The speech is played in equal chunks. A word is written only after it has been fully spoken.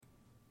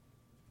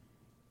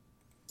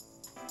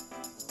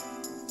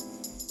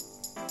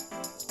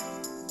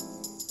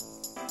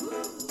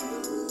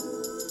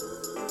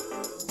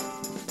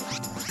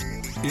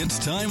It's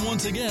time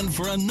once again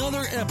for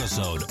another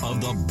episode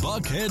of the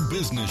Buckhead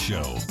Business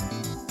Show.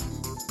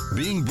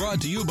 Being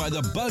brought to you by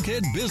the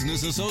Buckhead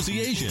Business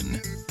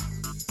Association.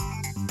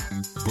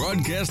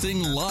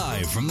 Broadcasting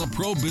live from the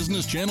Pro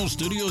Business Channel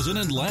studios in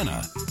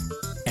Atlanta.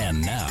 And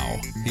now,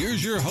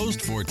 here's your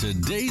host for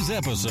today's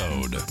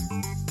episode.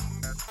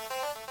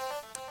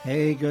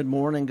 Hey, good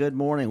morning, good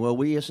morning.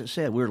 Well, as I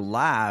said, we're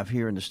live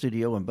here in the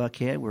studio in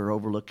Buckhead. We're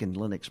overlooking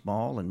Lenox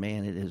Mall, and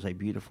man, it is a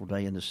beautiful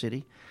day in the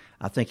city.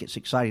 I think it's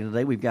exciting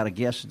today. We've got a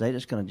guest today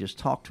that's going to just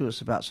talk to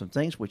us about some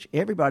things which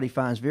everybody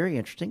finds very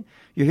interesting.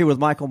 You're here with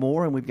Michael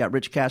Moore, and we've got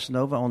Rich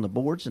Casanova on the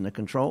boards and the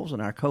controls and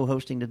our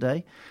co-hosting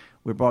today.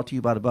 We're brought to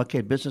you by the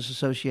Buckhead Business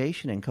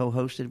Association and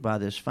co-hosted by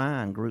this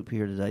fine group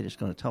here today that's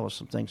going to tell us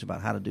some things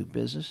about how to do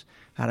business,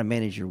 how to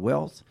manage your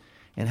wealth,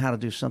 and how to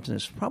do something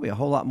that's probably a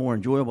whole lot more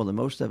enjoyable than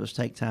most of us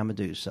take time to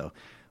do. So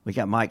we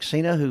got Mike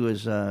Sena, who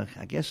is, I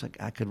guess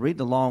I could read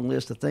the long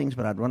list of things,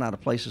 but I'd run out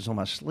of places on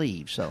my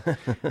sleeve. So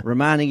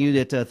reminding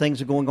you that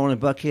things are going on in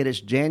Buckhead. It's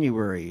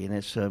January, and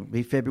it's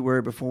be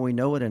February before we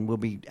know it, and we'll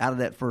be out of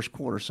that first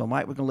quarter. So,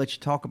 Mike, we're going to let you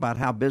talk about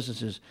how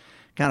businesses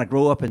kind of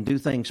grow up and do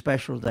things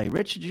special today.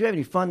 Rich, did you have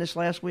any fun this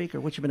last week,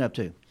 or what you been up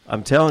to?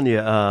 I'm telling you,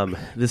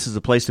 this is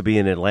the place to be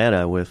in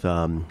Atlanta with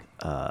not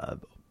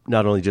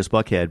only just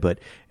Buckhead, but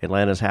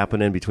Atlanta's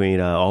happening between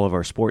all of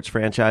our sports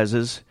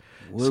franchises.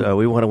 So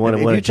we want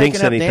to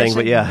jinx anything, dancing?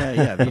 But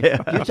yeah.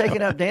 If you're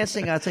taking up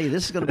dancing, I tell you,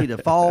 this is going to be the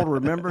fall to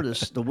remember,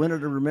 the winter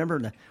to remember.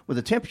 And with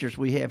the temperatures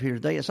we have here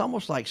today, it's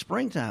almost like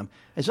springtime.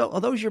 And so,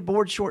 are those your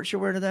board shorts you're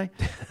wearing today?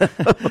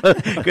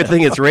 Good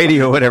thing it's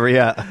radio or whatever,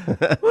 yeah.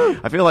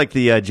 I feel like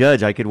the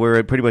judge. I could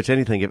wear pretty much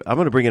anything. I'm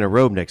going to bring in a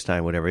robe next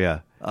time, whatever,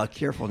 yeah.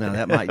 Careful now.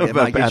 That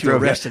might get you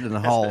arrested in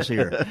the halls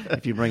here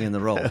if you bring in the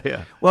robe.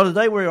 Yeah. Well,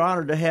 today we're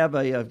honored to have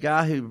a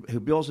guy who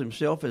bills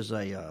himself as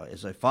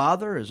a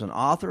father, as an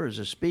author, as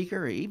a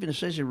speaker, even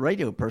as a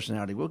radio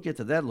personality. We'll get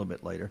to that a little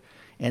bit later.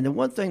 And the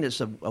one thing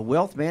that's a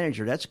wealth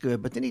manager, that's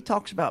good. But then he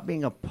talks about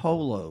being a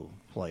polo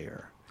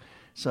player.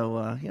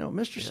 So,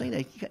 Mr.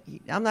 Sena,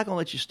 I'm not going to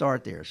let you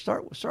start there.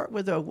 Start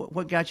with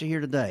what got you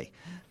here today.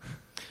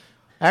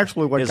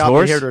 Actually, what got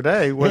me here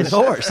today was... His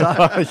horse.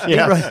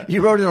 Yes.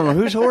 You rode it on a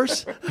whose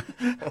horse?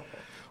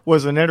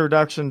 Was an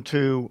introduction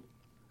to...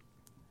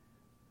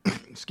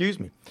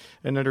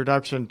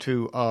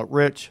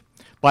 Rich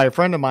by a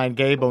friend of mine,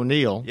 Gabe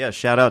O'Neill. Yeah,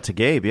 shout out to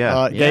Gabe,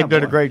 yeah. Gabe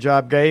did a great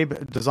job. Gabe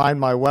designed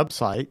my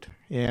website,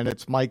 and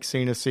it's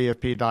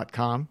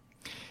MikeSenaCFP.com.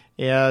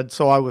 And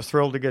so I was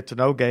thrilled to get to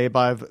know Gabe.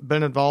 I've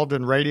been involved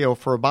in radio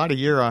for about a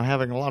year. I'm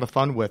having a lot of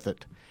fun with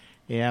it.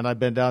 And I've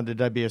been down to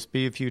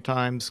WSB a few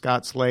times.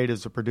 Scott Slade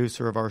is the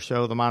producer of our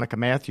show, The Monica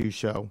Matthews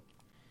Show.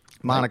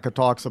 Monica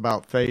talks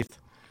about faith,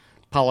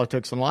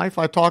 politics, and life.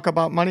 I talk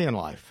about money and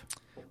life.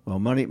 Well,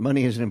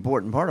 money is an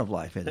important part of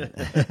life, isn't it?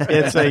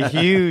 It's a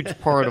huge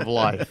part of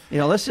life.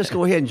 Let's just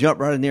go ahead and jump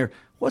right in there.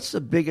 What's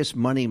the biggest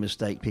money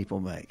mistake people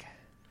make?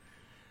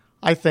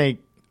 I think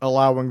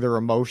allowing their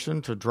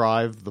emotion to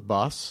drive the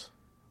bus.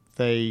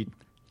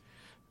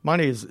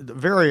 Money is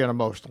very an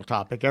emotional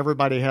topic.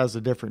 Everybody has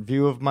a different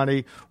view of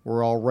money.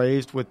 We're all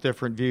raised with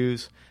different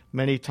views.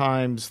 Many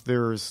times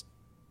there's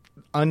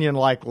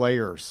onion-like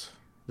layers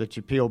that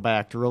you peel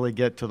back to really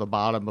get to the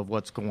bottom of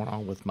what's going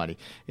on with money.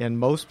 And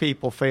most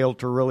people fail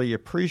to really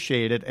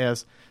appreciate it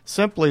as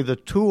simply the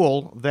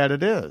tool that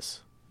it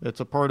is. It's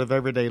a part of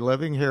everyday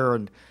living here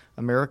in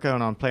America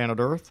and on planet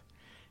Earth.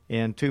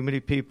 And too many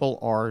people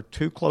are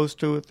too close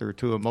to it, they're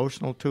too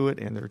emotional to it,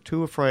 and they're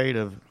too afraid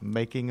of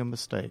making a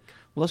mistake.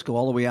 Well, let's go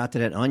all the way out to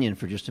that onion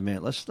for just a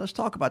minute. Let's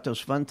talk about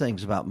those fun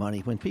things about money.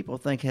 When people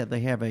think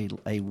they have a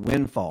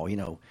windfall,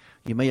 you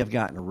may have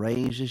gotten a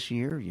raise this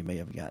year. You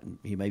may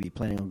be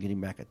planning on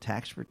getting back a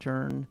tax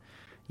return.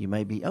 You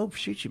may be,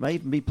 you may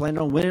even be planning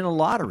on winning a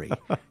lottery.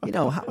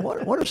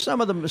 What are some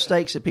of the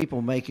mistakes that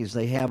people make is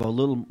they have a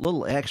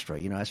little extra?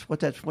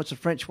 What's the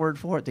French word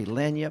for it? They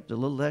land you up to a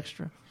little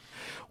extra.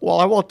 Well,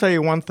 I will tell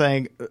you one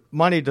thing.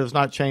 Money does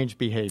not change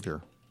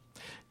behavior.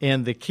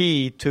 And the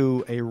key to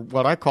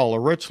what I call a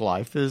rich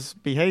life is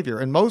behavior.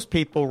 And most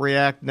people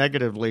react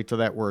negatively to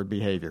that word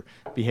behavior.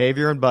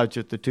 Behavior and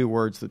budget, the two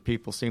words that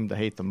people seem to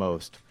hate the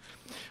most.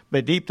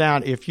 But deep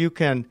down, if you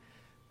can,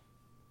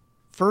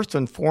 first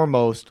and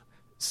foremost,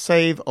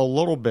 save a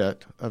little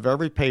bit of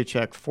every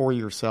paycheck for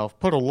yourself,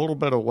 put a little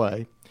bit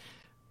away,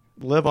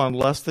 live on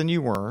less than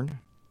you earn,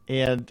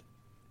 and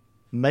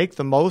make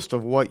the most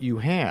of what you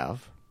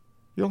have,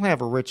 you'll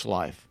have a rich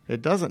life.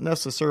 It doesn't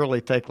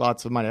necessarily take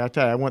lots of money. I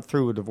tell you, I went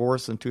through a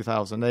divorce in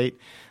 2008.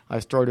 I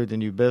started a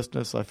new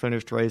business. I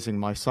finished raising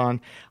my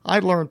son. I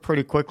learned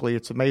pretty quickly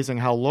it's amazing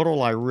how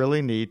little I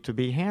really need to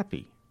be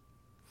happy.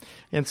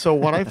 And so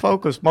what I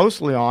focus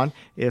mostly on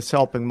is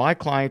helping my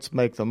clients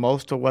make the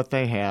most of what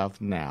they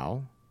have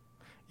now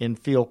and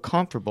feel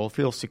comfortable,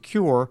 feel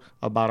secure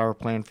about our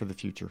plan for the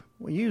future.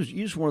 Well,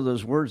 use one of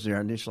those words there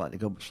I'd just like to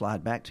go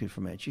slide back to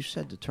for a minute. You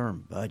said the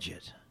term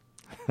budget.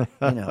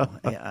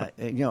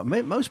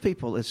 Most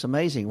people, it's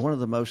amazing. One of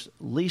the most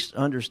least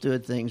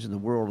understood things in the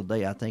world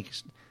today, I think,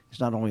 is It's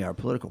not only our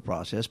political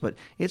process, but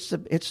it's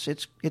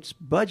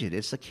budget,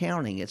 it's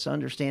accounting, it's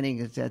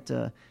understanding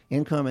that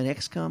income and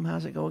excome.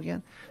 How's it go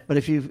again? But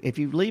if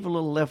you leave a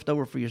little left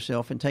over for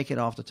yourself and take it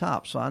off the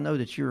top. So I know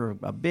that you're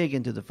big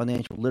into the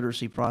financial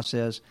literacy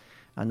process.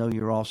 I know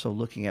you're also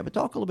looking at, but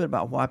talk a little bit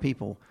about why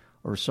people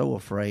are so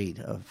afraid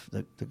of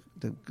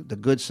the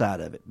good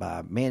side of it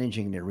by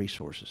managing their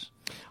resources.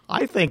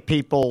 I think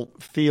people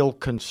feel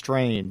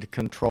constrained,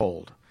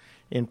 controlled.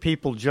 And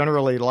people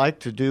generally like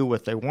to do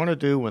what they want to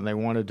do when they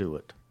want to do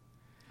it.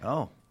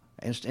 Oh,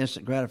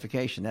 instant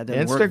gratification. That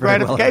doesn't instant work very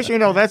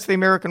gratification, well. that's the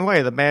American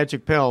way, the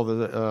magic pill,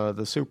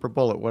 the super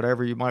bullet,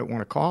 whatever you might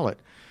want to call it.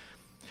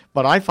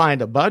 But I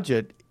find a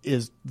budget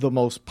is the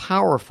most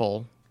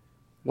powerful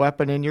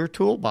weapon in your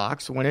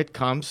toolbox when it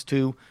comes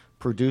to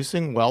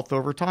producing wealth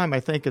over time. I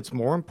think it's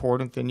more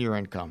important than your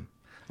income.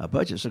 A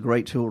budget's a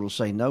great tool to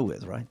say no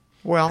with, right?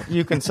 Well,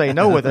 you can say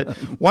no with it.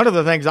 One of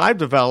the things I've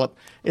developed,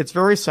 it's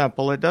very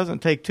simple. It doesn't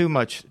take too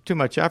much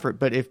effort.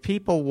 But if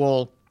people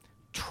will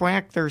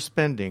track their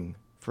spending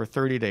for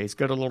 30 days,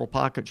 get a little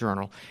pocket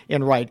journal,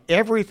 and write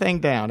everything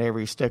down,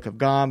 every stick of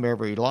gum,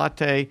 every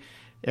latte,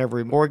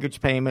 every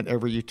mortgage payment,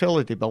 every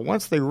utility bill.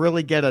 Once they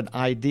really get an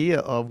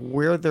idea of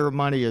where their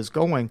money is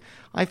going,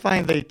 I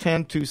find they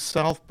tend to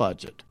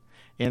self-budget,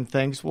 and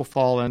things will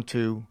fall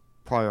into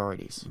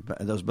priorities.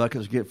 Those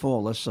buckets get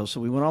full.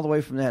 So we went all the way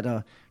from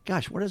that.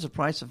 Gosh, what is the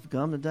price of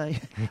gum today?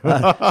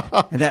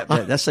 And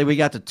let's say we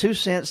got the 2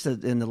 cents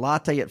in the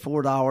latte at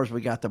 $4.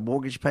 We got the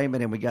mortgage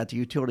payment and we got the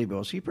utility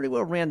bill. So you pretty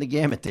well ran the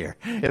gamut there.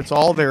 It's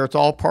all there. It's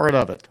all part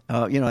of it.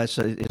 It's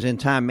in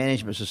time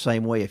management. It's the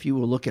same way. If you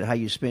will look at how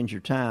you spend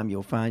your time,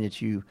 you'll find that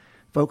you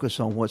focus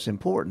on what's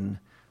important.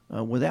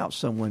 Without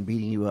someone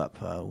beating you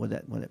up with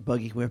that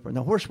buggy whip or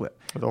no horse whip.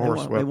 The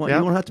horse whip. You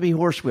don't have to be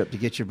horse whipped to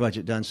get your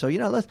budget done. So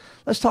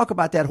let's talk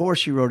about that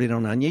horse you rode in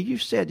on. You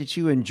said that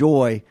you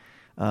enjoy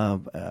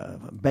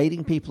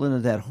baiting people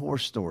into that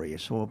horse story.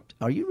 So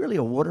are you really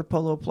a water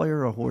polo player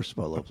or a horse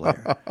polo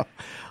player?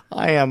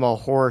 I am a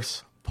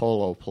horse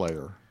polo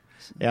player,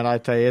 and I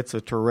tell you, it's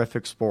a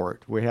terrific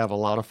sport. We have a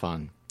lot of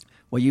fun.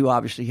 Well, you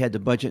obviously had the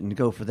budget and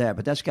go for that,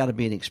 but that's got to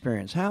be an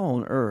experience. How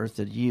on earth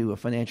did you, a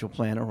financial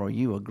planner, or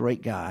you, a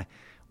great guy,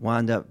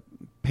 wind up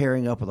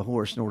pairing up with a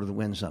horse in order to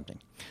win something?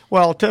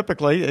 Well,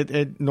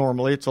 typically,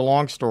 normally it's a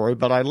long story,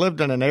 but I lived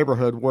in a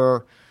neighborhood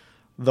where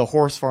the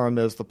horse farm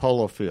is the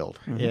polo field,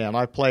 and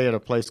I play at a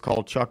place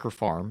called Chucker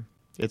Farm.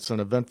 It's an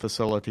event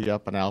facility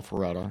up in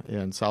Alpharetta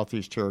in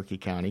southeast Cherokee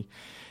County.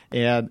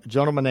 And a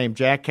gentleman named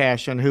Jack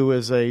Cashin, who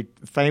is a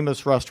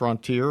famous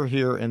restaurateur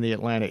here in the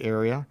Atlanta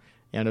area,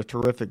 and a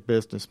terrific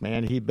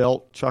businessman. He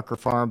built Chucker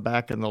Farm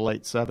back in the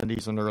late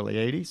 70s and early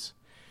 80s.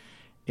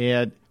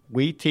 And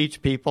we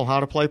teach people how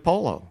to play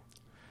polo.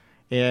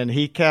 And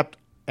he kept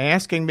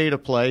asking me to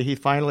play. He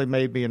finally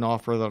made me an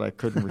offer that I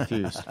couldn't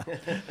refuse.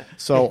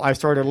 So I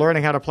started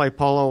learning how to play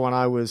polo when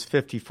I was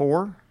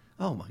 54.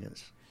 Oh, my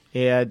goodness.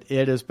 And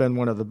it has been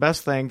one of the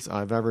best things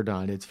I've ever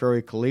done. It's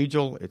very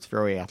collegial. It's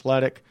very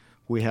athletic.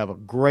 We have a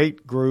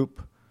great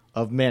group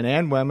of men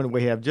and women.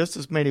 We have just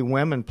as many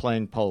women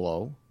playing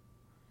polo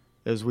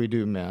as we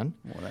do men.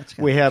 Well,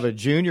 we have a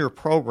junior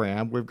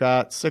program. We've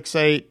got 6,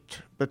 8,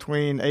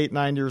 between 8 and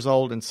 9 years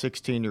old and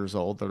 16 years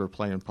old that are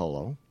playing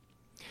polo.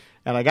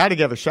 And I got to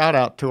give a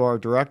shout-out to our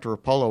director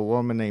of polo, a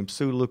woman named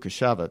Sue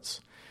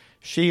Lukashevitz.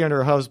 She and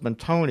her husband,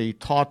 Tony,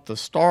 taught the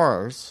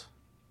stars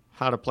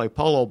how to play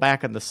polo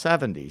back in the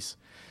 70s.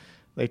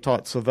 They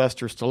taught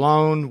Sylvester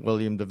Stallone,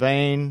 William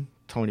Devane,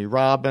 Tony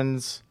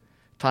Robbins,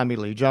 Tommy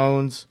Lee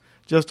Jones,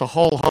 just a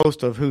whole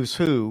host of who's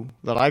who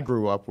that I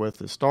grew up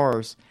with as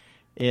stars.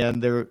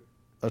 And they're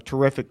a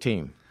terrific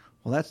team.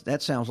 Well,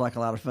 that sounds like a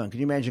lot of fun.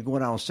 Can you imagine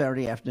going out on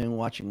Saturday afternoon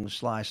watching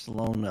Sly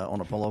Stallone on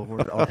a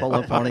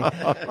polo pony?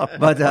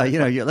 But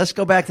let's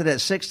go back to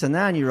that 6 to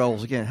 9 year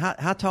olds again.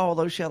 How tall are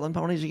those Shetland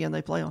ponies again?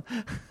 They play on.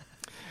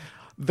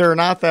 They're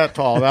not that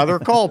tall. Now they're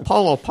called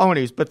polo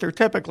ponies, but they're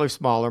typically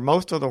smaller.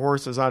 Most of the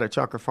horses out at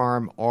Chucker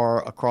Farm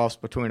are a cross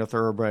between a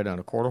thoroughbred and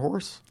a quarter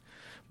horse.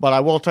 But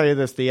I will tell you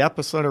this: the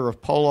epicenter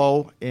of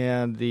polo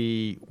in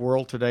the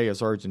world today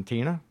is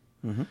Argentina.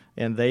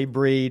 And they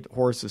breed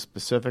horses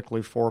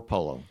specifically for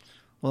polo.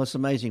 Well, it's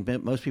amazing.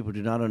 Most people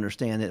do not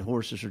understand that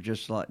horses are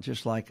just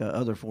like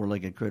other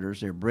four-legged critters.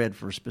 They're bred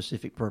for a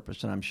specific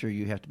purpose, and I'm sure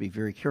you have to be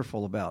very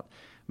careful about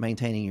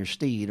maintaining your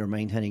steed or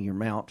maintaining your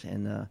mount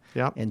and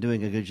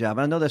doing a good job.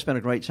 I know that's been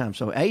a great time.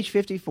 So, age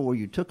 54,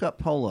 you took up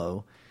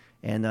polo,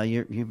 and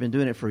you've been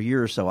doing it for a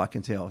year or so. I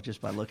can tell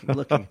just by looking.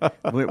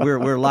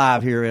 We're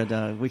live here,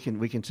 and we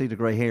can see the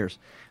gray hairs.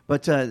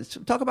 But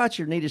talk about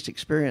your neatest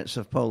experience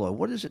of polo.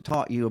 What has it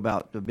taught you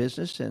about the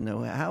business, and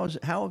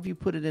how have you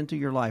put it into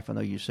your life? I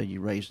know you said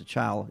you raised a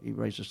child, you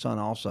raised a son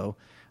also.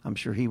 I'm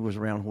sure he was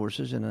around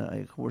horses, and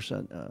of course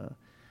an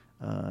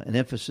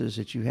emphasis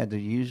that you had to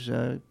use.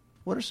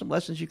 What are some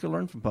lessons you could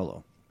learn from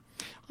polo?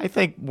 I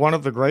think one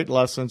of the great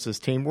lessons is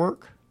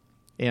teamwork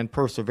and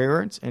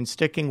perseverance and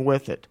sticking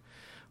with it.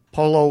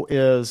 Polo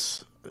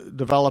is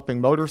developing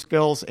motor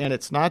skills, and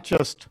it's not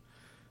just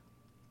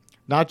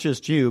not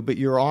just you, but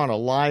you're on a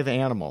live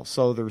animal.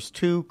 So there's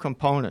two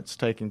components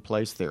taking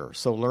place there.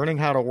 So learning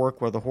how to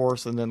work with a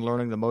horse and then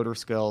learning the motor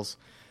skills,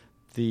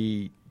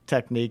 the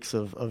techniques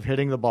of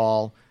hitting the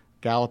ball,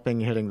 galloping,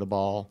 hitting the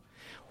ball.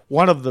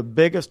 One of the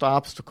biggest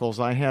obstacles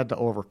I had to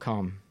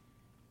overcome,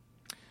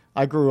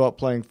 I grew up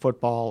playing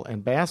football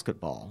and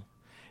basketball,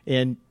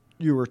 and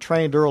you were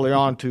trained early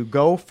on to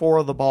go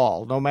for the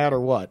ball no matter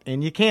what.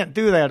 And you can't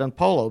do that in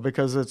polo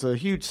because it's a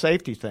huge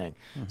safety thing.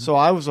 Mm-hmm. So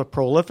I was a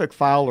prolific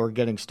fouler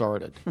getting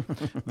started.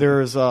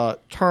 There's a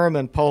term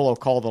in polo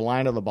called the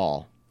line of the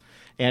ball,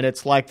 and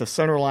it's like the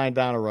center line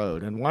down a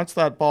road. And once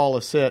that ball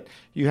is hit,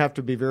 you have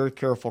to be very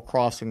careful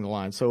crossing the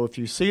line. So if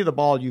you see the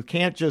ball, you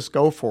can't just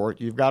go for it.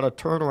 You've got to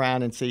turn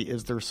around and see,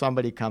 is there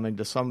somebody coming?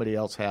 Does somebody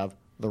else have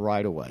the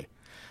right of way?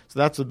 So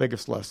that's the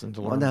biggest lesson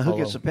to learn. Well, now, polo.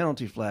 who gets the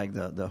penalty flag,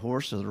 the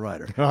horse or the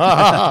rider?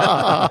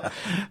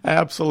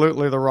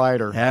 Absolutely the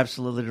rider.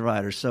 Absolutely the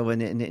rider. So,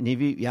 and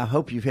if I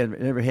hope you've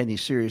never had any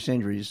serious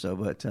injuries. So,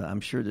 but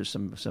I'm sure there's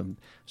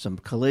some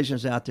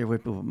collisions out there where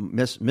people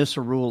miss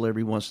a rule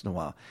every once in a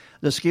while.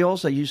 The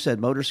skills that you said,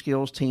 motor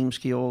skills, team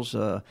skills,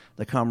 the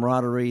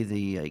camaraderie,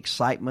 the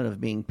excitement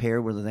of being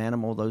paired with an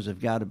animal. Those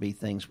have got to be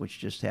things which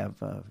just have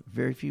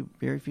very few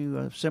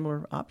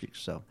similar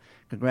objects. So,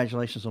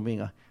 congratulations on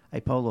being a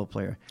polo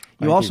player.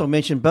 You also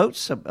mentioned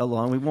boats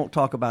along. We won't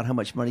talk about how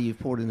much money you've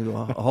poured into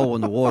a hole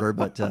in the water,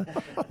 but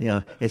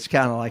it's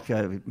kind of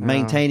like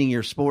maintaining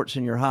your sports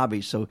and your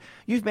hobbies. So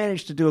you've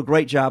managed to do a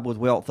great job with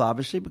wealth,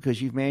 obviously, because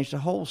you've managed to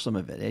hold some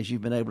of it as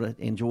you've been able to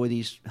enjoy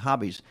these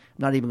hobbies.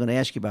 I'm not even going to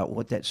ask you about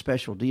what that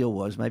special deal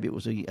was. Maybe it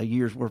was a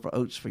year's worth of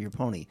oats for your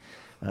pony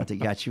that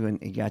got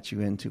you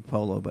into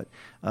polo. But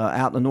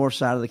out in the north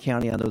side of the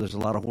county, I know there's a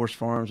lot of horse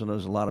farms, and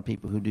there's a lot of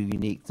people who do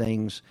unique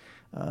things.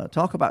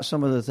 Talk about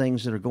some of the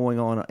things that are going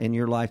on in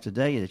your life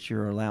today that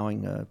you're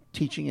allowing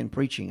teaching and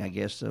preaching, I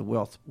guess, the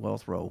wealth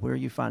role. Where are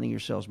you finding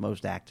yourselves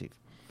most active?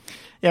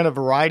 In a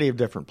variety of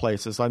different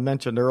places. I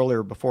mentioned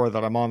earlier before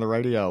that I'm on the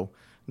radio,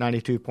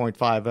 92.5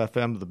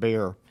 FM, The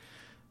Bear.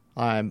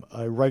 I'm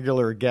a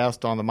regular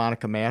guest on the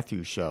Monica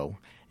Matthews Show,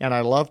 and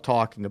I love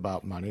talking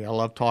about money. I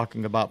love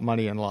talking about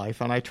money in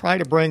life, and I try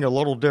to bring a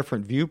little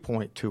different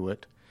viewpoint to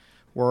it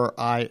where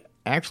I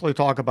actually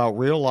talk about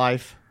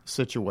real-life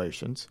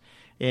situations.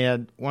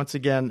 And once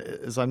again,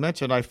 as I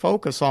mentioned, I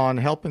focus on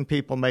helping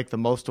people make the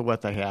most of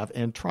what they have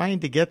and trying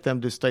to get them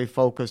to stay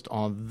focused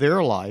on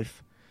their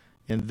life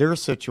and their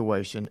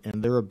situation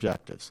and their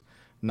objectives.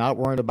 Not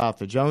worrying about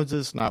the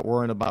Joneses, not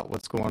worrying about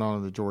what's going on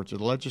in the Georgia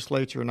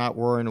legislature, not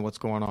worrying what's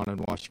going on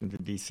in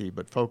Washington, D.C.,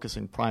 but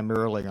focusing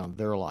primarily on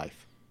their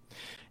life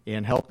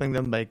and helping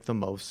them make the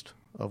most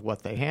of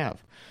what they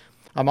have.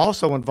 I'm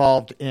also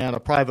involved in a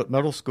private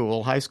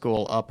high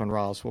school up in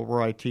Roswell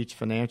where I teach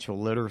financial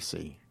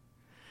literacy.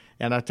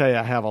 And I tell you,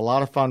 I have a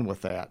lot of fun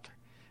with that.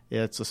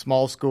 It's a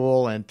small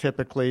school, and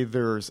typically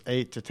there's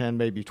 8 to 10,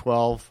 maybe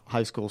 12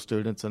 high school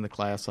students in the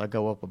class. I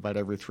go up about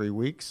every 3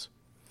 weeks.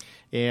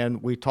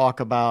 And we talk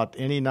about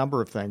any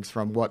number of things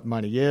from what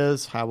money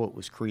is, how it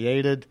was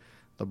created,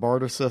 the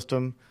barter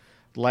system.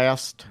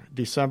 Last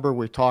December,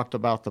 we talked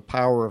about the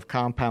power of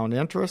compound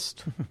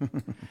interest.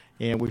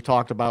 And we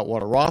talked about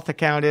what a Roth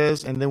account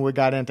is. And then we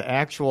got into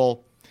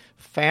actual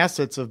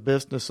facets of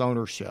business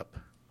ownership.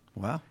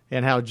 Wow.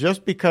 And how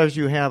just because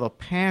you have a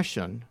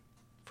passion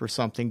for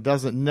something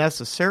doesn't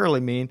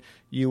necessarily mean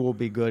you will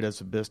be good as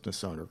a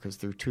business owner, because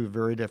they're two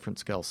very different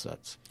skill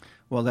sets.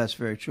 Well, that's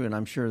very true, and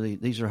I'm sure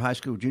these are high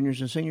school juniors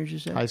and seniors, you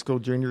said? High school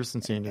juniors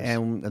and seniors.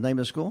 And the name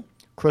of the school?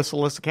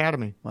 Chrysalis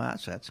Academy. Well,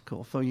 that's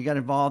cool. So you got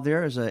involved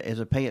there as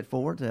a pay it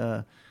forward.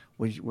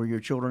 Were your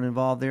children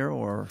involved there,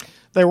 or?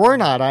 They were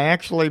not. I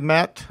actually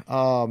met,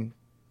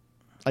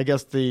 I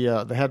guess,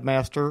 the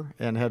headmaster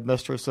and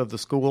headmistress of the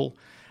school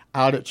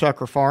out at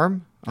Chucker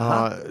Farm.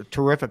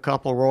 Terrific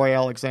couple, Roy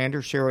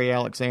Alexander, Sherry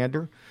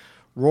Alexander.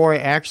 Roy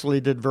actually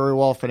did very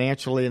well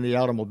financially in the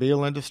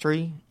automobile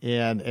industry,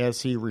 and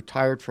as he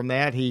retired from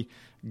that, he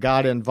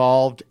got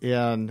involved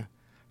in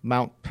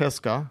Mount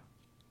Pisgah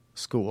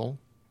School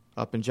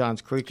up in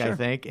Johns Creek, sure. I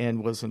think,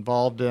 and was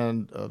involved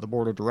in the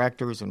board of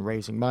directors and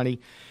raising money,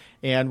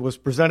 and was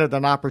presented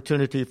an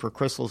opportunity for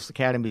Chrysalis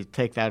Academy to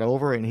take that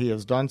over, and he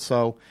has done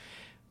so.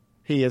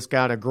 He has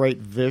got a great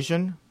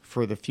vision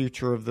for the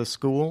future of the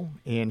school,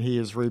 and he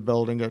is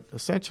rebuilding it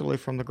essentially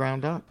from the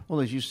ground up. Well,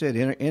 as you said,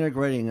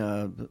 integrating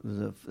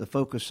the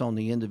focus on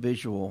the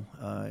individual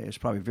is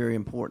probably very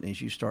important as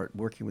you start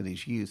working with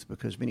these youth,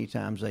 because many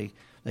times they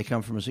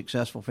come from a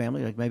successful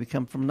family, they maybe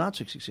come from a not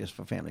so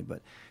successful family,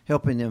 but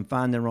helping them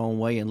find their own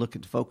way and look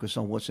at the focus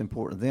on what's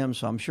important to them.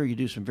 So I'm sure you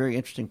do some very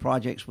interesting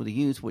projects with the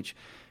youth, which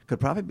could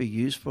probably be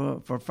used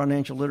for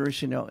financial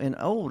literacy in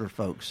older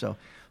folks. So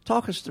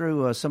talk us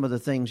through some of the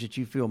things that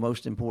you feel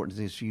most important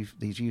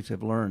these youth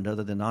have learned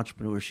other than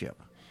entrepreneurship.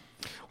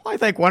 Well, I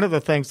think one of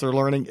the things they're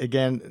learning,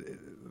 again,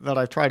 that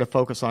I try to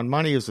focus on,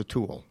 money is a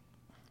tool.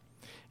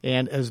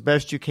 And as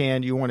best you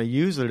can, you want to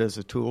use it as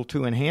a tool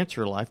to enhance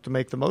your life, to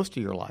make the most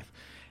of your life.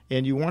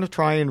 And you want to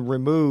try and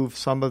remove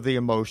some of the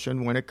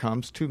emotion when it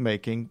comes to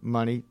making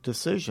money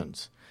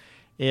decisions.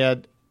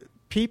 And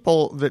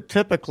people that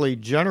typically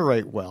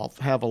generate wealth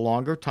have a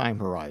longer time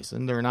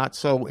horizon. They're not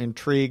so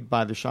intrigued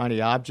by the shiny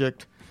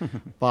object,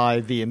 by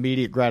the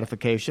immediate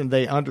gratification.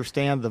 They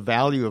understand the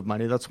value of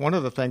money. That's one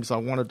of the things I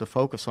wanted to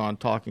focus on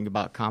talking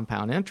about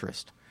compound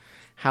interest,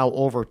 how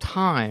over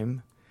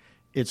time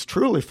it's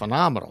truly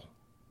phenomenal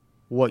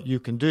what you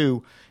can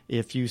do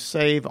if you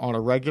save on a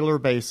regular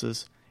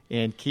basis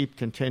and keep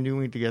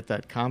continuing to get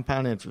that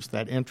compound interest,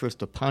 that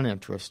interest upon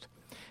interest.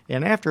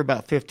 And after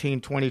about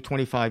 15, 20,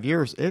 25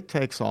 years, it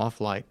takes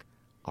off like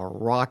a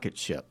rocket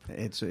ship.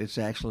 It's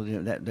actually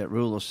that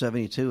rule of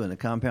 72 and the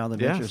compounded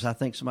Yes. interest. I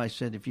think somebody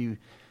said if you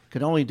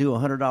could only do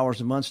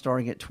 $100 a month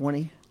starting at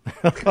 20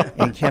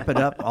 and kept it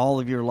up all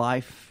of your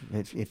life,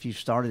 if you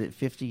started at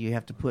 50, you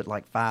have to put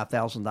like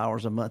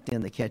 $5,000 a month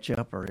in to catch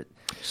up, or at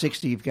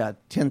 60, you've got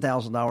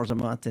 $10,000 a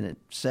month, and at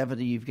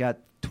 70, you've got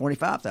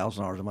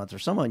 $25,000 a month, or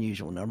some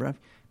unusual number.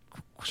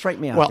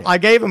 Straighten me out. Well, there. I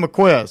gave him a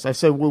quiz. I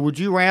said, well, would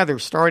you rather,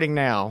 starting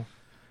now,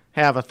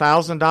 have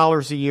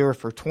 $1,000 a year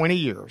for 20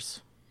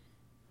 years,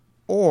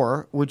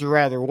 or would you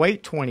rather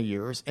wait 20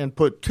 years and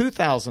put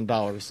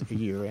 $2,000 a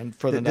year in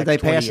for the next 20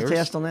 years? Did they pass the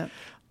test on that?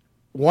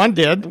 One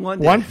did.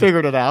 One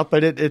figured it out,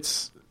 but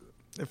it's,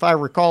 if I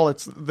recall,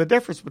 it's the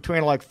difference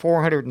between like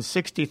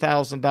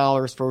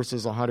 $460,000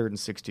 versus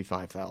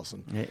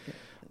 $165,000. Yeah.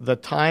 The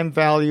time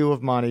value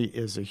of money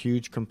is a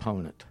huge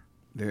component.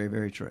 Very,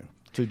 very true.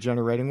 To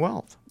generating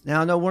wealth.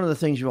 Now, I know one of the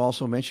things you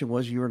also mentioned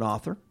was you're an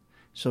author.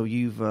 So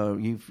you've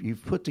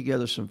put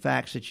together some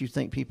facts that you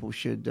think people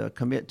should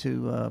commit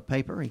to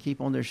paper and keep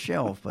on their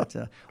shelf, but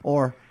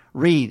or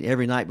read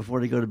every night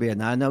before they go to bed.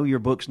 Now, I know your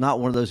book's not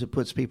one of those that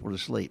puts people to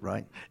sleep,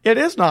 right? It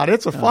is not.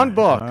 It's a fun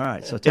book. All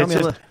right. So tell me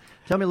a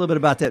little bit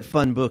about that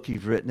fun book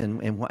you've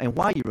written and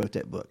why you wrote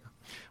that book.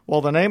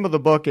 Well, the name of the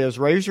book is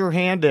Raise Your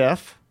Hand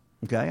If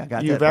I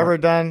got You've that Ever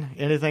Done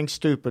Anything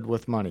Stupid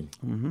with Money.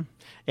 Mm-hmm.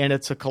 And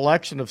it's a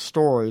collection of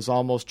stories,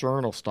 almost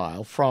journal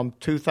style, from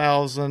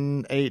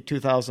 2008,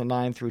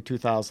 2009 through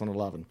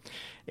 2011.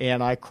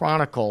 And I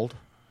chronicled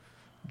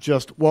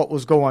just what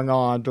was going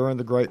on during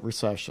the Great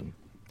Recession.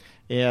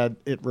 And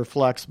it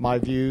reflects my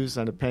views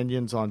and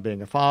opinions on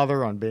being a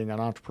father, on being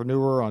an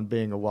entrepreneur, on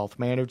being a wealth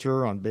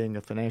manager, on being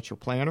a financial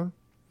planner.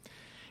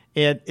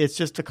 And it's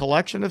just a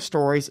collection of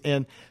stories,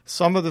 and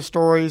some of the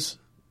stories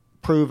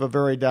prove a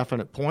very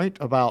definite point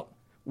about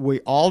we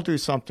all do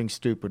something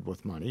stupid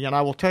with money. And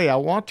I will tell you, I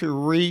want to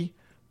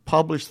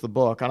republish the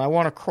book, and I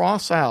want to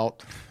cross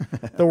out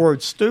the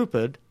word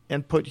stupid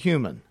and put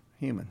human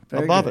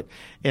above it.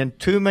 And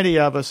too many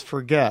of us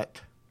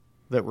forget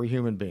that we're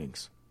human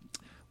beings.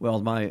 Well,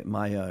 my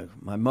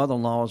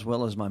mother-in-law as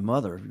well as my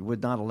mother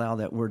would not allow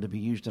that word to be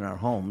used in our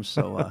homes.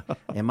 So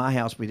in my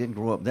house, we didn't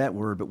grow up that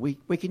word, but we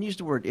can use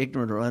the word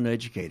ignorant or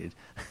uneducated.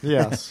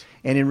 Yes.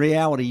 And in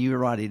reality, you're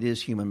right, it is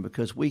human,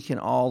 because we can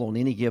all on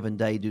any given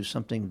day do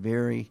something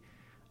very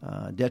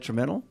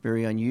detrimental,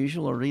 very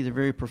unusual, or either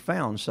very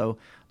profound. So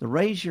the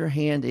raise your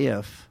hand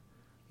if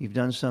you've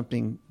done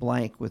something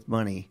blank with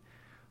money.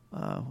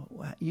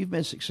 You've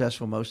been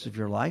successful most of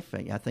your life.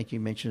 I think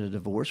you mentioned a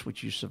divorce,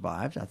 which you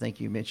survived. I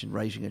think you mentioned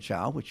raising a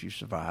child, which you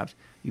survived.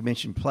 You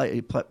mentioned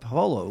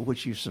Polo,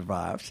 which you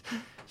survived.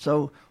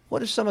 So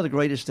what are some of the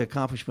greatest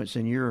accomplishments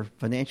in your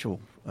financial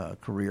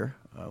career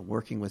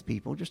working with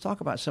people? Just talk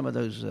about some of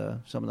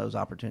those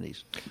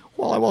opportunities.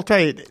 Well, I will tell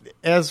you,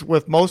 as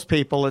with most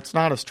people, it's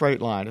not a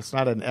straight line. It's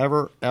not an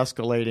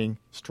ever-escalating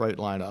straight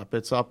line up.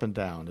 It's up and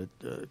down,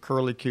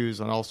 curly cues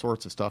and all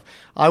sorts of stuff.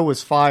 I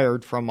was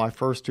fired from my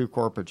first 2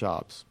 corporate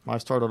jobs. I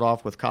started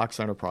off with Cox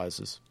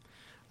Enterprises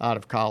out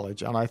of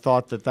college, and I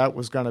thought that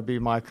was going to be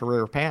my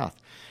career path.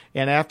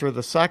 And after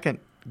the second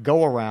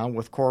go-around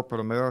with corporate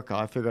America,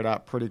 I figured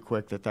out pretty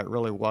quick that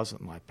really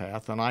wasn't my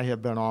path, and I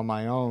have been on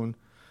my own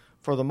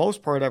for the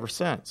most part ever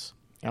since.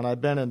 And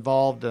I've been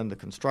involved in the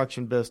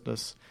construction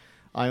business.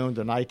 I owned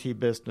an IT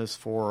business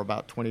for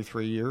about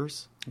 23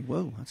 years.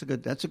 Whoa, that's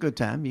a good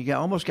time. You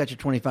almost got your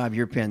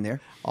 25-year pin there.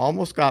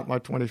 Almost got my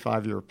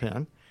 25-year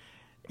pin.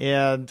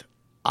 And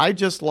I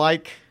just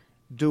like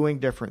doing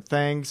different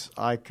things.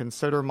 I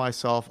consider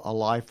myself a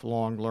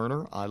lifelong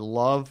learner. I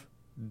love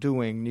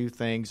doing new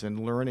things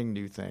and learning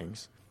new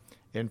things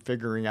and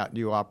figuring out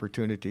new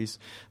opportunities.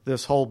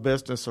 This whole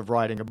business of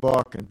writing a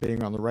book and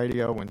being on the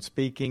radio and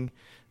speaking,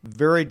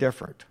 very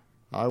different.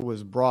 I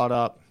was brought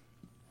up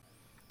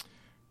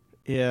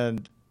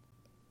in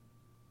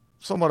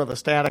somewhat of a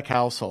static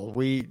household.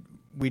 We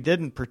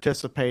didn't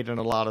participate in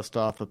a lot of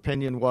stuff.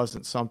 Opinion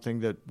wasn't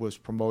something that was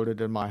promoted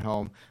in my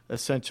home.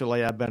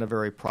 Essentially, I've been a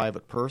very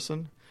private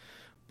person.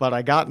 But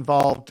I got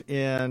involved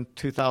in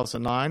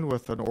 2009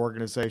 with an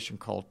organization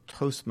called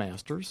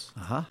Toastmasters,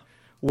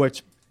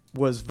 which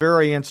was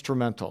very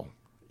instrumental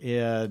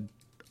in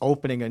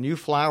opening a new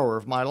flower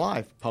of my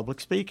life, public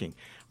speaking.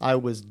 I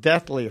was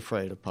deathly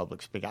afraid of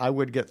public speaking. I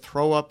would get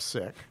throw up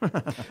sick.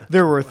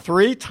 There were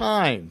 3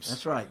 times.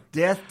 That's right.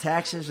 Death,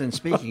 taxes, and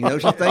speaking.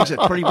 Those are things that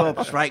pretty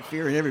well strike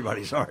fear in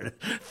everybody's heart.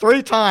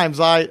 3 times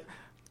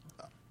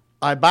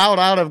I bowed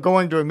out of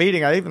going to a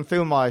meeting. I even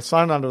threw my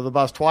son under the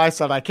bus twice.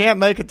 Said, I can't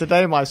make it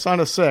today. My son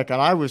is sick.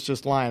 And I was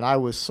just lying. I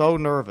was so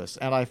nervous.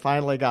 And I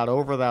finally got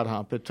over that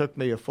hump. It took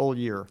me a full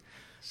year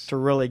to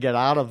really get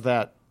out of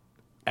that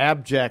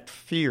abject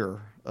fear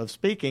of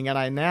speaking. And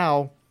I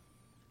now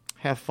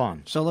have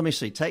fun. So let me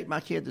see. Take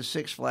my kid to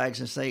Six Flags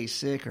and say he's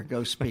sick, or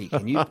go speak.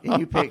 And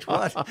you picked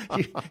what?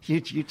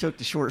 You took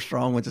the short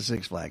straw and went to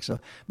Six Flags. So,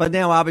 but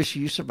now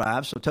obviously you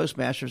survived. So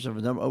Toastmasters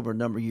over a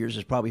number of years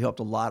has probably helped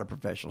a lot of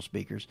professional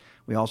speakers.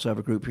 We also have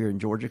a group here in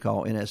Georgia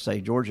called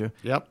NSA Georgia,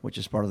 which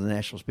is part of the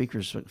National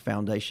Speakers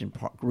Foundation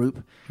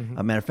group.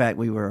 A matter of fact,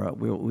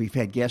 we've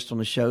had guests on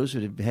the shows who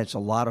have had a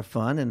lot of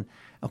fun, and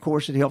of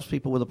course it helps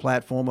people with a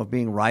platform of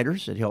being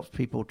writers. It helps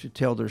people to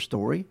tell their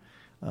story.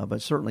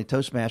 But certainly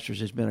Toastmasters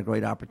has been a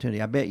great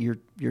opportunity. I bet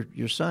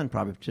your son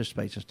probably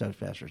participates in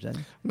Toastmasters, doesn't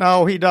he?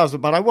 No, he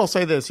doesn't. But I will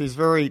say this. He's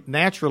very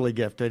naturally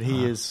gifted.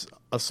 He is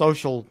a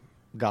social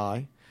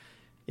guy,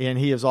 and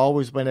he has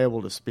always been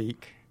able to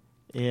speak.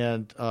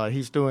 And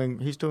he's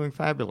doing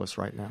fabulous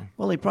right now.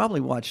 Well, he probably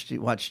watched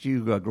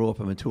you grow up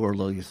and mature a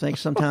little. You think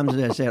sometimes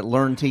there's that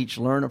learn, teach,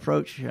 learn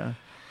approach?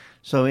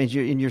 So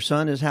your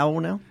son is how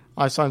old now?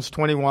 My son's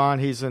 21.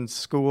 He's in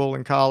school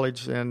and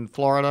college in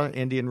Florida,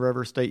 Indian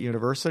River State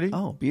University.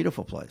 Oh,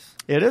 beautiful place.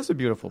 It is a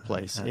beautiful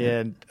place,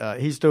 and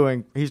he's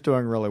doing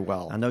really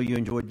well. I know you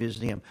enjoyed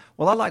visiting him.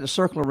 Well, I'd like to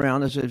circle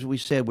around. As we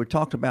said, we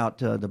talked about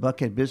the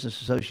Buckhead Business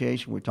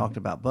Association. We talked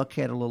about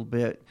Buckhead a little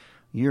bit.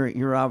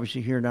 You're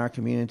obviously here in our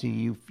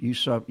community.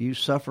 You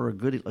suffer a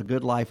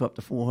good life up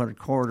the 400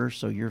 corridor,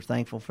 so you're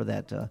thankful for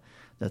that.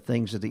 The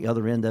things at the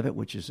other end of it,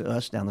 which is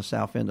us down the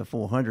south end of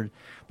 400.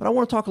 But I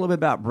want to talk a little bit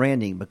about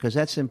branding, because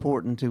that's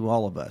important to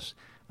all of us.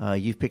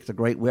 You've picked a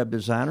great web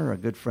designer, a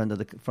good friend of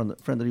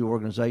the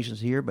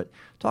organizations here. But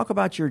talk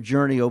about your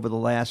journey over the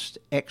last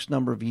X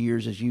number of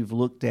years as you've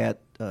looked at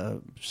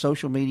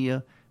social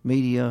media,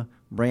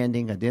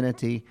 branding,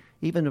 identity,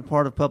 even a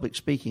part of public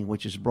speaking,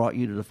 which has brought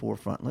you to the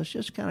forefront. Let's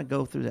just kind of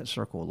go through that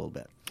circle a little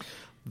bit.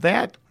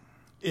 That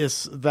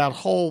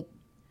whole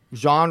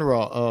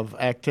genre of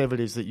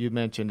activities that you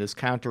mentioned is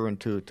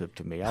counterintuitive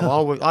to me.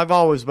 I've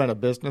always been a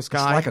business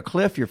guy. It's like a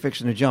cliff you're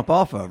fixing to jump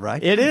off of,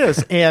 right? It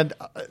is. And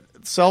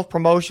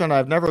self-promotion,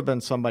 I've never been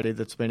somebody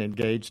that's been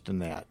engaged in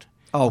that.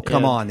 Oh,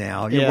 come on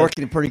now. You're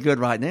working pretty good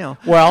right now.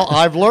 Well,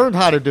 I've learned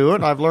how to do it,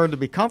 and I've learned to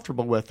be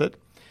comfortable with it.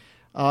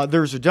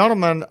 There's a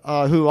gentleman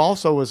who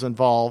also was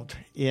involved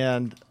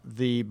in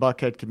the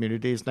Buckhead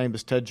community. His name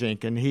is Ted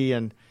Jenkins. He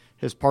and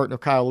his partner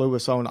Kyle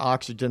Lewis own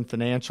Oxygen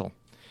Financial.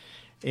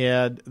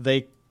 And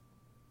they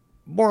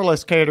more or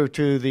less cater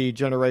to the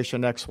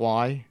Generation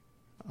XY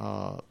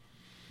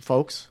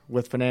folks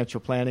with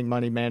financial planning,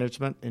 money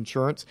management,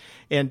 insurance.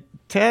 And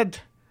Ted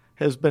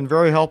has been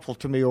very helpful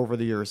to me over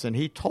the years. And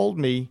he told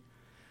me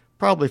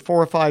probably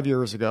 4 or 5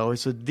 years ago, he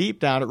said, deep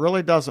down, it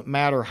really doesn't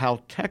matter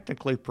how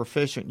technically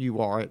proficient you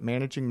are at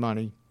managing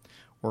money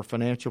or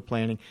financial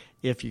planning.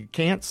 If you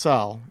can't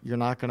sell, you're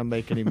not going to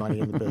make any money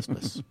in the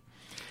business.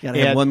 You got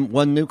to have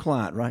one new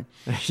client, right?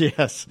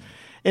 Yes.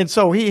 And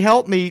so he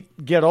helped me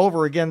get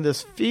over, again,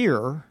 this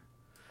fear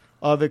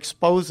of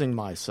exposing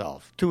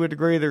myself. To a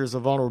degree, there's a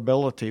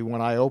vulnerability when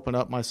I open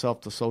up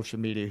myself to social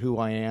media, who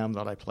I am,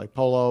 that I play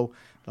polo,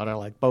 that I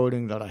like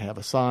boating, that I have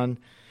a son.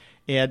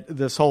 And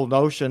this whole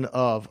notion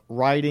of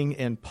writing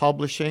and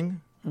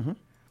publishing,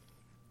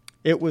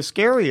 it was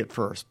scary at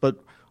first. But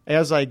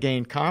as I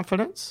gain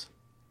confidence,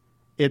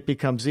 it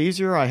becomes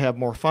easier. I have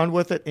more fun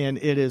with it, and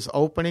it is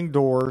opening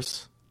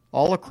doors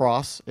all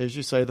across, as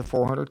you say, the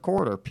 400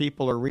 corridor.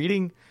 People are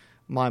reading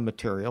my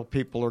material.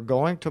 People are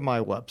going to my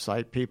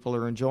website. People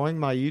are enjoying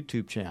my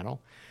YouTube channel.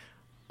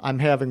 I'm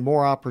having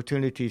more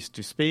opportunities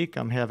to speak.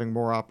 I'm having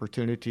more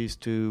opportunities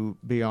to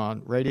be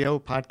on radio,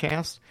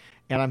 podcasts,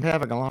 and I'm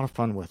having a lot of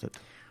fun with it.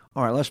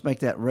 All right, let's make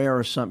that rare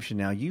assumption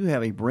now. You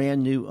have a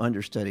brand new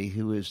understudy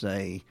who is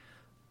a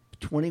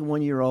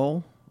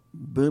 21-year-old,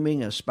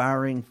 booming,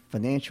 aspiring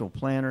financial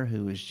planner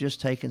who has just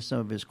taken some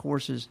of his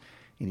courses.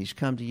 And he's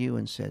come to you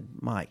and said,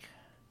 Mike,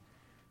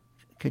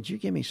 could you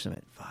give me some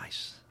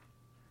advice?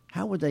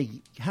 How would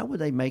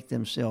they make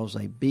themselves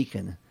a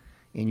beacon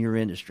in your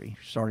industry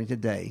starting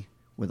today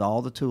with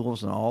all the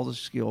tools and all the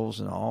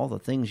skills and all the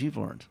things you've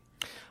learned?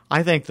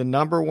 I think the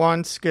number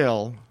one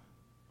skill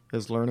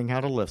is learning how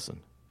to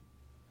listen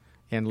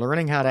and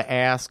learning how to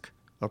ask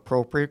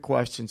appropriate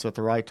questions at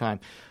the right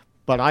time.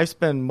 But I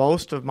spend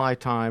most of my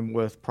time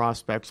with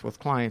prospects, with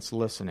clients,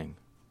 listening,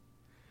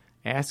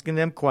 asking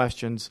them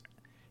questions,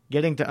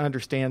 getting to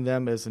understand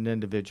them as an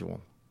individual,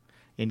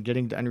 and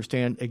getting to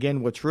understand,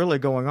 again, what's really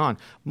going on.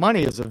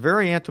 Money is a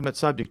very intimate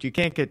subject. You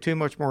can't get too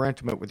much more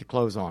intimate with your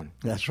clothes on.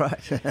 That's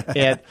right.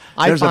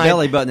 There's a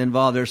belly button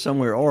involved there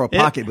somewhere, or a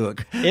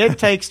pocketbook. It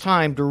takes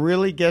time to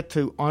really get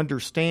to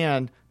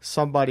understand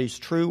somebody's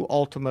true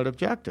ultimate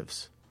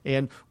objectives.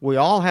 And we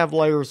all have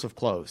layers of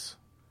clothes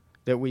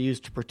that we use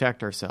to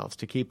protect ourselves,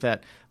 to keep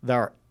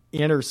our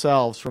inner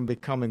selves from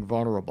becoming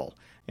vulnerable.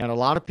 And a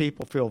lot of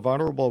people feel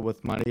vulnerable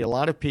with money. A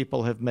lot of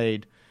people have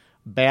made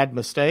bad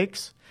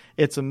mistakes.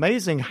 It's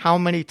amazing how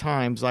many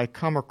times I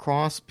come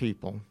across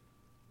people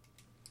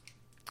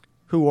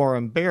who are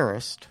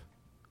embarrassed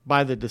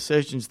by the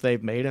decisions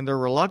they've made, and they're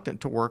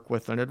reluctant to work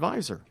with an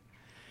advisor.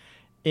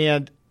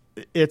 And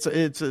it's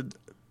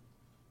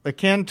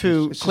akin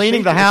to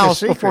cleaning the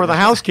house before the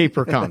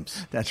housekeeper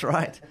comes. That's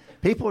right.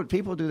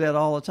 People do that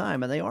all the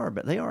time, and they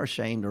are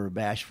ashamed or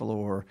bashful,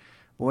 or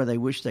boy, they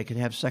wish they could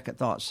have second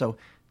thoughts. So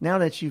now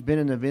that you've been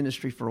in the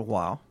industry for a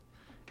while,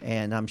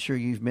 and I'm sure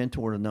you've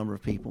mentored a number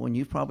of people, and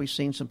you've probably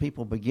seen some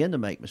people begin to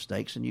make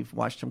mistakes, and you've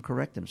watched them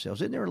correct themselves.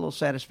 Isn't there a little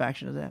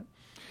satisfaction to that?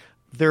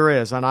 There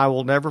is, and I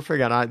will never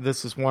forget.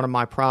 This is one of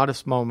my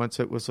proudest moments.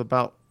 It was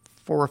about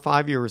 4 or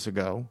 5 years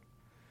ago.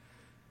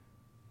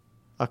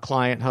 A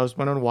client,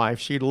 husband and wife,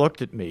 she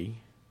looked at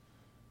me.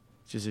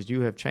 She says,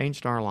 "You have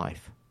changed our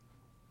life."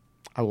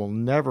 I will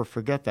never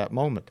forget that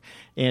moment.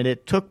 And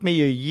it took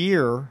me a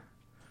year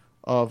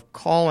of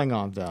calling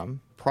on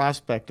them,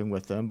 prospecting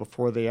with them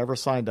before they ever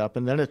signed up,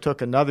 and then it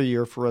took another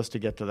year for us to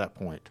get to that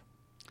point.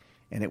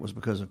 And it was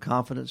because of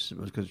confidence, it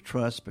was because of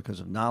trust, because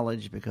of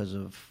knowledge, because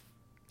of...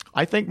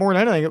 I think more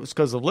than anything, it was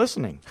because of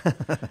listening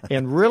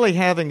and really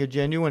having a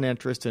genuine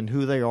interest in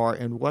who they are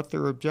and what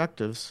their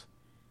objectives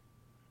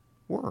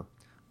were.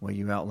 Well,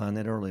 you outlined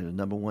that earlier. The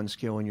number one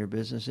skill in your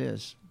business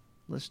is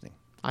listening.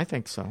 I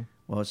think so.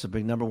 Well, it's a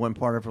big number one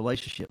part of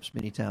relationships.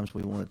 Many times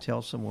we want to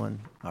tell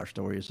someone our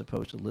story as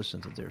opposed to listen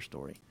to their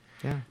story.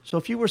 Yeah. So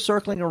if you were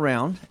circling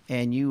around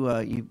and you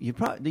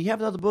probably, do you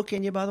have another book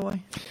in you, by the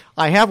way?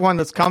 I have one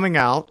that's coming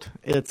out.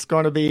 It's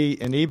going to be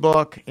an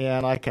ebook,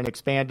 and I can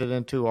expand it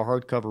into a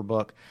hardcover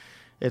book.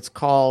 It's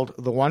called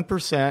The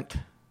 1%,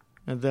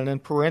 and then in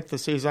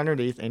parentheses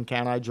underneath, and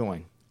can I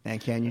join? And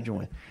can you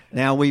join?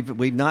 Now,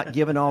 we've not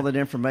given all that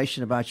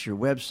information about your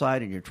website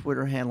and your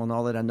Twitter handle and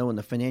all that. I know in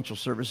the financial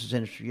services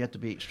industry you have to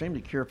be extremely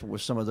careful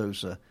with some of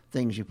those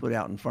things you put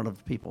out in front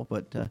of people.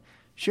 But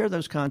share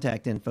those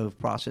contact info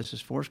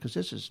processes for us,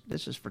 because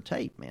this is for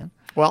tape, man.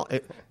 Well,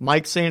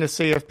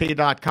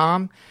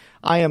 MikeSenaCFP.com.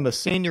 I am a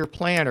senior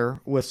planner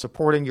with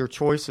Supporting Your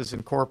Choices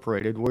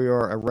Incorporated. We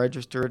are a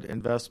registered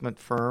investment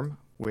firm.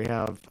 We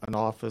have an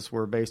office.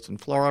 We're based in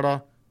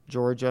Florida,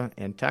 Georgia,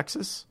 and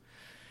Texas.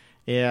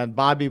 And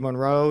Bobby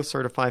Monroe,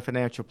 Certified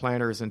Financial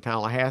Planner, is in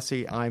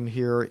Tallahassee. I'm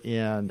here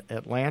in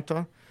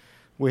Atlanta.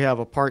 We have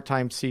a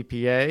part-time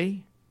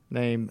CPA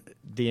named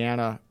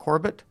Deanna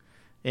Corbett,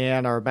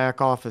 and our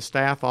back office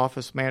staff,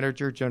 office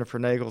manager, Jennifer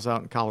Nagel's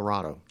out in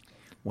Colorado.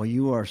 Well,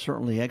 you are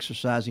certainly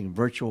exercising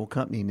virtual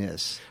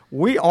company-ness.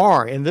 We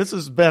are, and this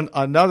has been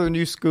another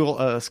new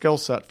skill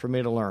set for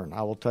me to learn.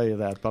 I will tell you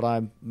that, but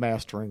I'm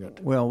mastering it.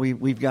 Well,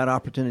 we've got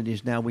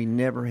opportunities now we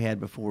never had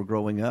before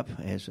growing up.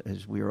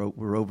 As we're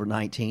over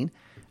 19,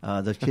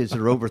 the kids that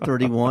are over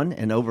 31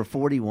 and over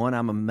 41.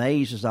 I'm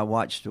amazed as I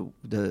watched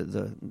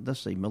the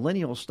let's see,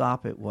 millennials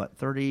stop at what,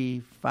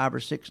 35 or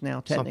 6 now,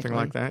 technically, something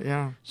like that.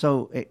 Yeah.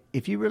 So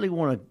if you really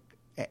want to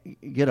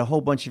get a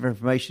whole bunch of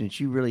information that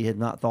you really had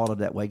not thought of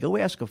that way, go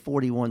ask a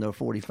 41 to a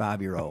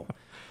 45-year-old.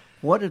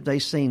 What have they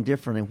seen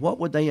different, and what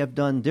would they have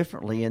done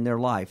differently in their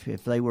life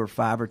if they were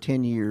 5 or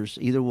 10 years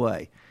either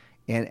way?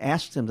 And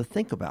ask them to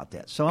think about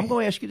that. So I'm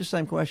going to ask you the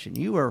same question.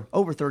 You are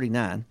over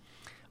 39,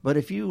 but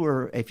if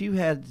you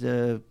had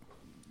to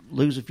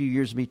lose a few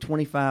years to be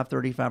 25,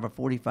 35, or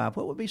 45,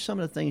 what would be some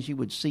of the things you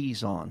would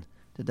seize on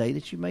today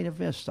that you may have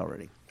missed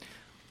already?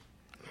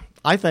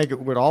 I think it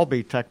would all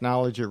be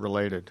technology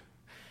related.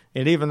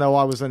 And even though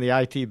I was in the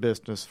IT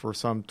business for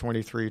some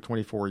 23,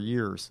 24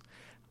 years,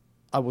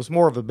 I was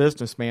more of a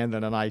businessman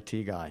than an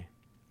IT guy.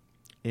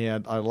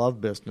 And I love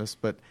business,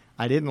 but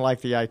I didn't like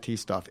the IT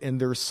stuff.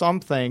 And there's some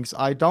things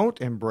I don't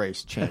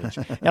embrace change.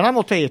 And I'm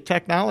going to tell you,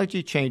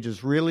 technology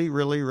changes really,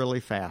 really,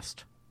 really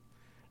fast.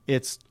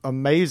 It's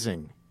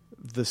amazing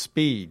the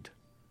speed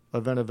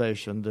of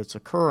innovation that's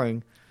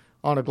occurring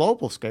on a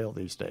global scale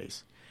these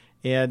days.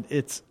 And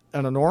it's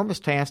an enormous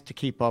task to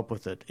keep up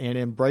with it and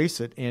embrace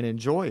it and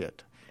enjoy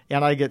it.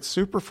 And I get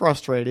super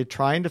frustrated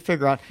trying to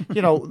figure out,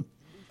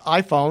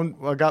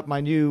 iPhone, I got my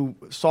new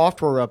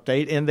software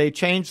update, and they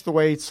changed the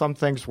way some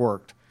things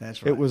worked.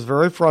 That's right. It was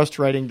very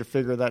frustrating to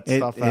figure that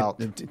stuff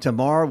out.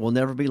 Tomorrow will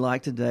never be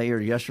like today,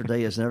 or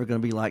yesterday is never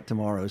going to be like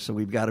tomorrow, so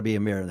we've got to be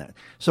aware of that.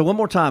 So one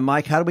more time,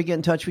 Mike, how do we get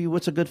in touch with you?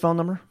 What's a good phone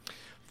number?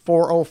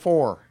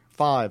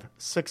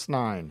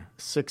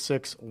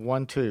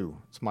 404-569-6612.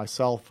 It's my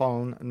cell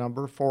phone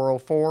number,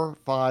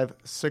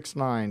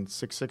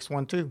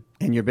 404-569-6612.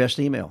 And your best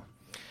email?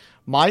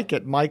 Mike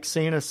at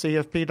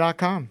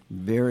MikeSenaCFP.com.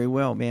 Very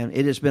well, man.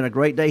 It has been a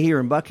great day here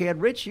in Buckhead.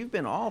 Rich, you've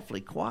been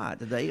awfully quiet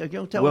today. Are you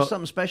going to tell us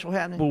something special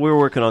happening? Well, we're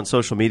working on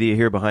social media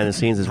here behind the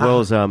scenes, as well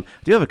as do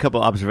you have a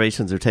couple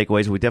observations or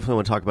takeaways? We definitely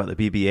want to talk about the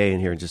BBA in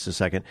here in just a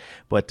second.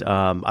 But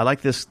I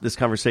like this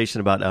conversation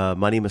about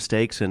money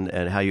mistakes and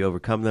how you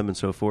overcome them and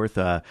so forth.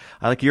 I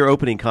like your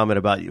opening comment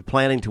about you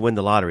planning to win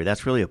the lottery.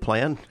 That's really a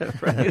plan,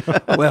 right?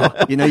 Well,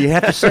 you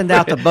have to send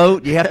out the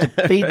boat. You have to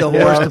feed the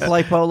horse to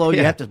play polo.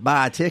 You have to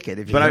buy a ticket.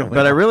 If you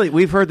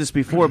we've heard this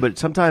before, but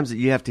sometimes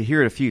you have to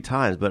hear it a few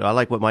times. But I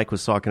like what Mike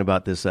was talking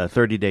about, this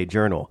 30-day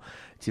journal,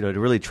 to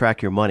really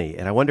track your money.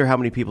 And I wonder how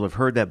many people have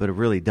heard that but have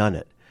really done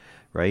it.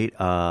 right?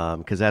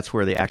 Because that's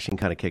where the action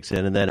kind of kicks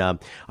in. And then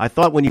I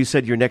thought when you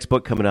said your next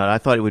book coming out, I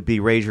thought it would be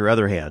Raise Your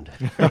Other Hand,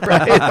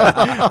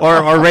 right?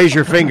 or Raise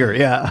Your Finger,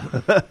 yeah.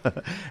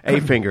 A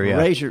finger, yeah.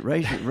 Raise your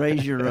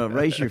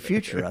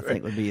future, I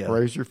think would be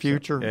Raise Your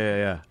Future.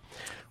 Yeah.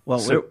 Well,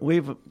 so,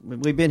 we've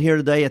been here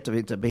today at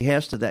the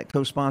behest of that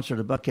co-sponsor,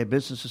 the Buckhead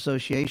Business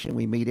Association.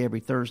 We meet every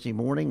Thursday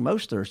morning.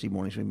 Most Thursday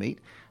mornings we meet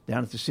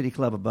down at the City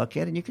Club of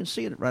Buckhead, and you can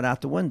see it right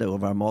out the window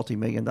of our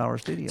multi-million-dollar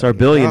studio. It's our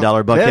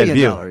billion-dollar Buckhead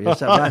view.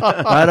 Yes,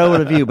 right over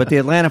the view. But the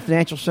Atlanta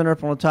Financial Center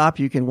up on the top,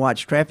 you can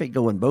watch traffic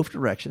go in both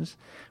directions.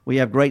 We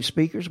have great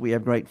speakers, we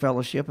have great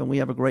fellowship, and we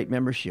have a great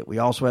membership. We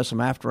also have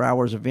some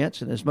after-hours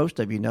events, and as most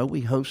of you know,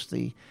 we host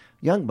the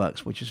Young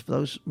Bucks, which is for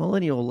those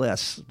millennial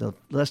the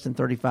less than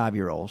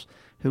 35-year-olds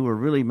who are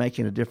really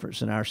making a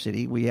difference in our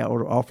city. We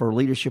offer a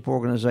leadership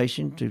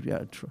organization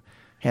to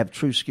have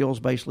true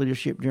skills-based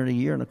leadership during the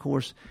year. And, of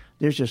course,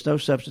 there's just no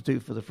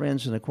substitute for the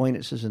friends and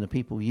acquaintances and the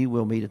people you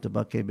will meet at the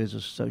Buckhead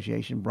Business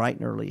Association bright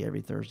and early every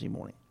Thursday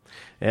morning.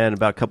 And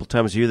about a couple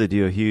times a year, they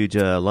do a huge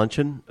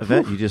luncheon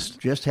event. You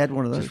just had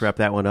one of those. Just wrap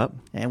that one up.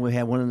 And we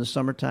have one in the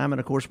summertime. And,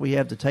 of course, we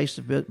have the Taste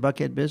of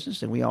Buckhead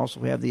Business, and we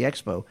also have the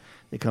Expo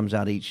that comes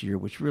out each year,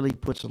 which really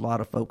puts a lot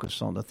of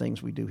focus on the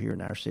things we do here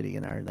in our city,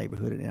 in our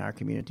neighborhood, and in our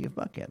community of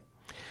Buckhead.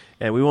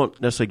 And we won't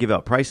necessarily give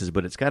out prices,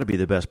 but it's got to be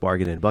the best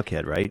bargain in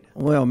Buckhead, right?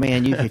 Well,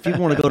 man, if you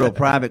want to go to a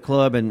private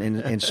club and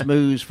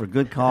smooze for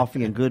good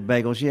coffee and good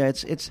bagels, yeah,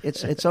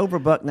 it's over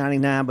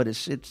 $1.99, but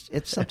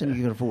it's something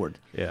you can afford.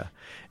 Yeah,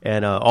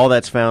 and all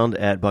that's found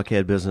at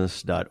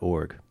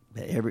buckheadbusiness.org.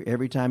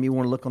 Every time you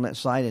want to look on that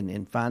site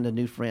and find a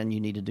new friend, you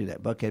need to do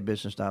that.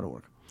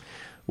 Buckheadbusiness.org.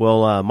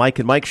 Well, Mike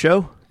and Mike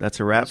Show, that's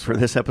a wrap for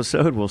this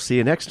episode. We'll see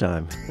you next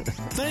time.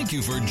 Thank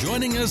you for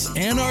joining us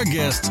and our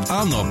guests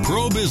on the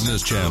Pro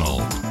Business Channel.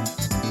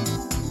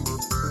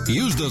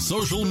 Use the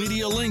social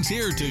media links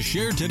here to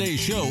share today's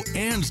show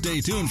and stay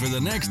tuned for the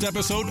next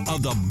episode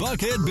of the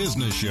Buckhead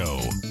Business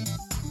Show.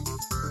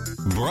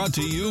 Brought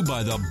to you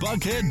by the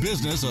Buckhead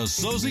Business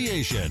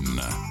Association.